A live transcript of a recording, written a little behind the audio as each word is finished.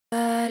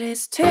But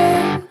it's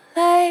too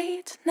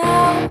late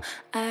now.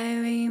 I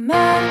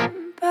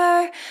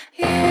remember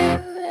you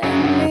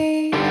and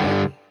me,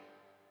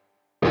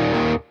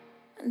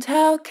 and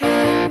how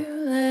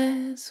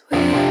careless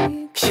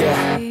we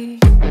could be.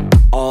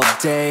 All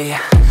day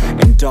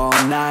and all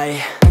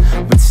night,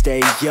 we'd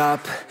stay up,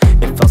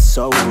 it felt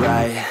so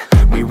right.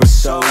 We were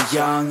so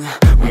young,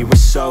 we were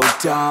so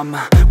dumb.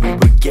 We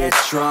would get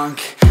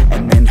drunk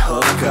and then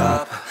hook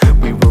up.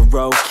 We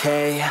were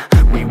okay,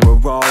 we were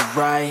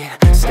alright,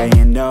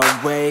 staying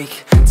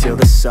awake till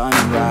the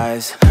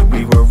sunrise.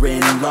 We were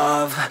in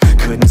love,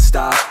 couldn't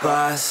stop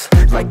us,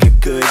 like a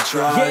good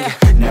drug,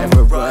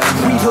 never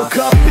enough. We'd hook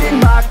up in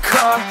my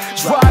car,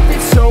 drive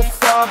it so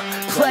far,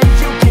 play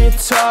your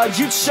guitar,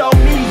 you'd show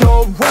me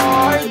your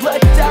art,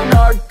 let down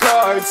our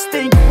guards,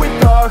 think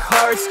with our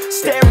hearts,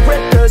 stare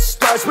at the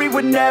stars. We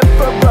were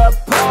never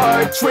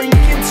apart,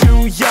 drinking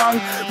too young,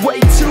 way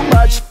too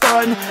much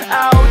fun,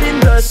 out in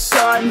the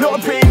sun,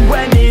 hoping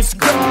when it's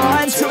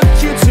gone. Took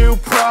you to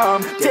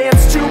prom,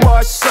 dance to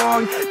our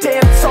song,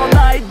 dance all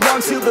night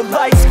long till the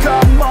lights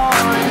come on.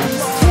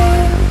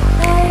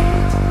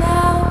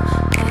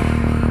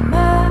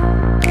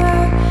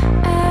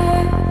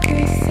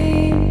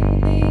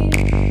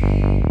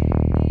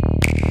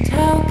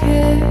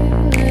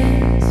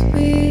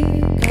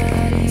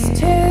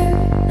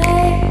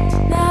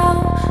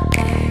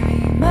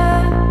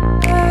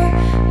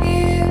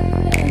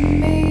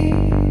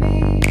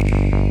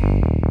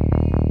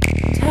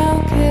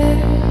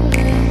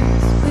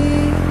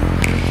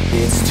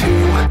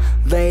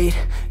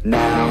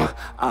 Now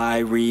I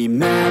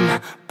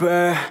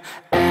remember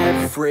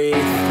everything,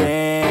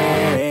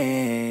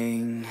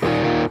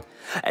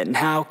 and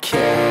how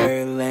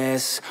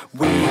careless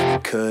we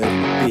could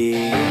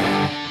be,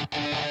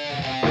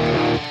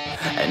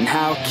 and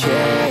how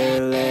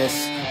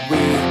careless we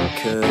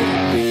could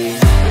be,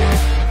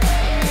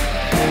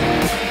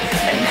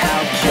 and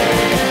how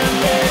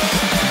careless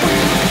we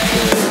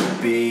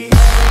could be.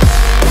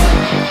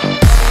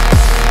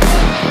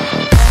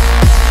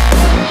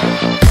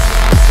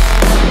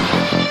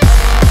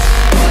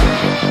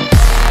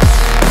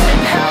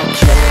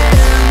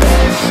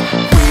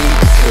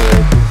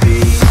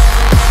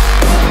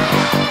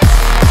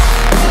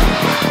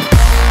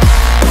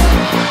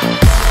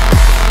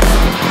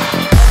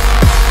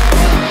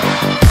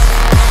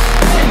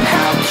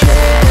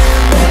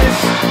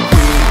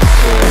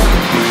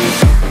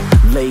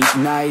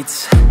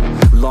 Nights,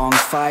 long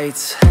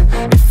fights,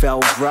 it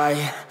felt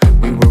right,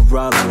 we were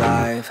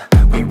alive.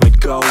 We would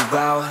go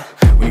out,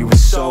 we were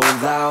so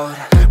loud,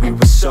 we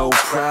were so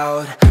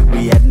proud,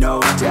 we had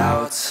no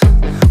doubts.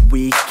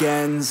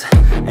 Weekends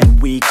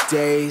and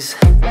weekdays,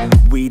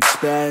 we'd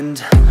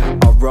spend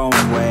our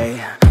own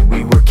way.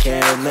 We were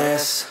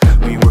careless,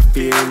 we were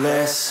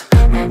fearless,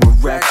 we were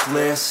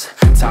reckless,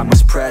 time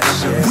was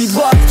precious. We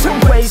loved to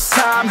waste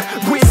time,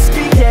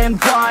 whiskey and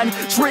wine,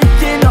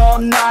 drinking all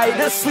night,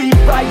 asleep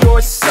by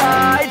your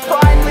side.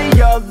 Finally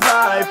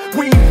alive,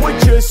 we would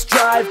just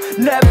drive,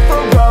 never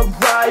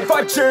arrive.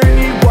 Our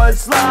journey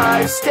was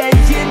live,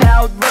 staying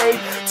out late,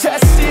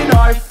 testing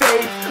our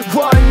fate,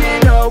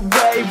 running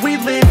away. We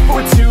live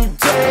for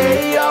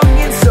today, young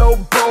and so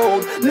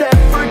bold,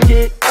 never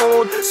get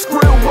old.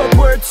 Screw what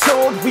we're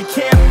told, we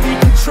can't be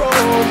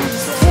controlled.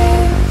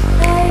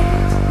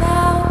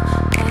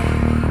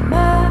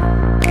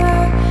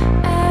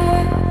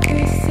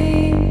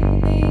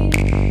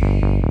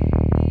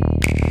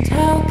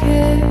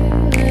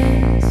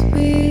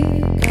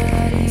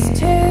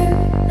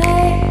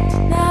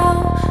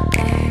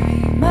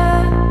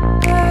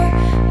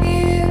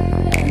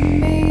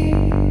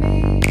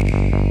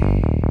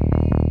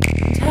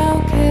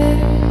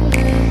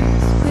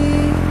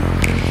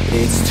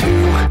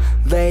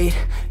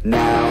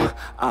 Now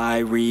I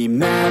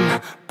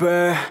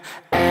remember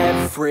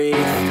everything,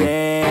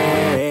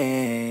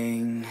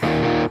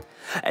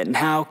 and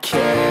how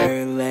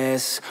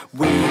careless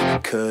we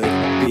could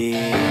be,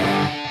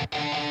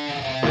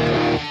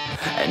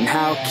 and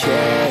how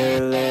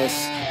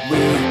careless we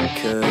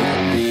could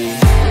be,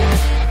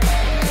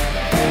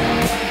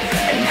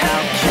 and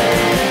how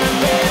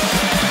careless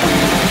we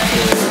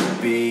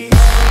could be.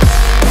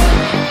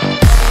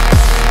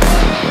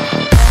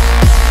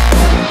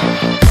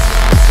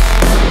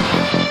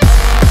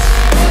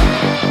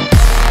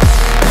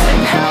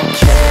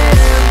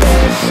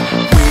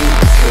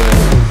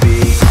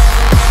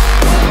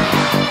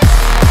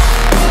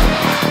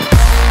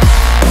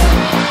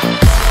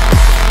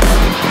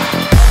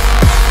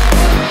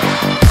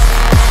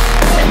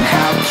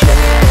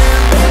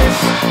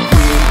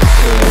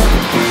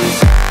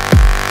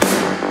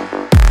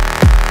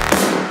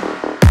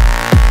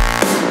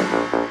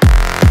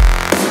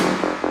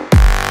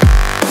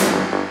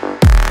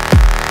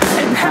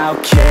 How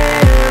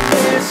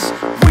careless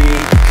we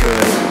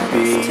could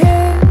be. It's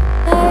too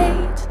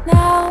late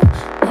now,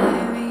 I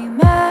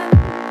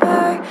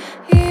remember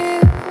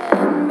you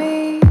and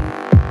me,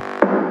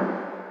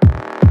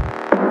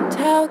 and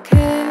how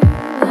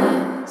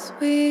careless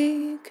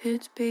we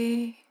could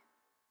be.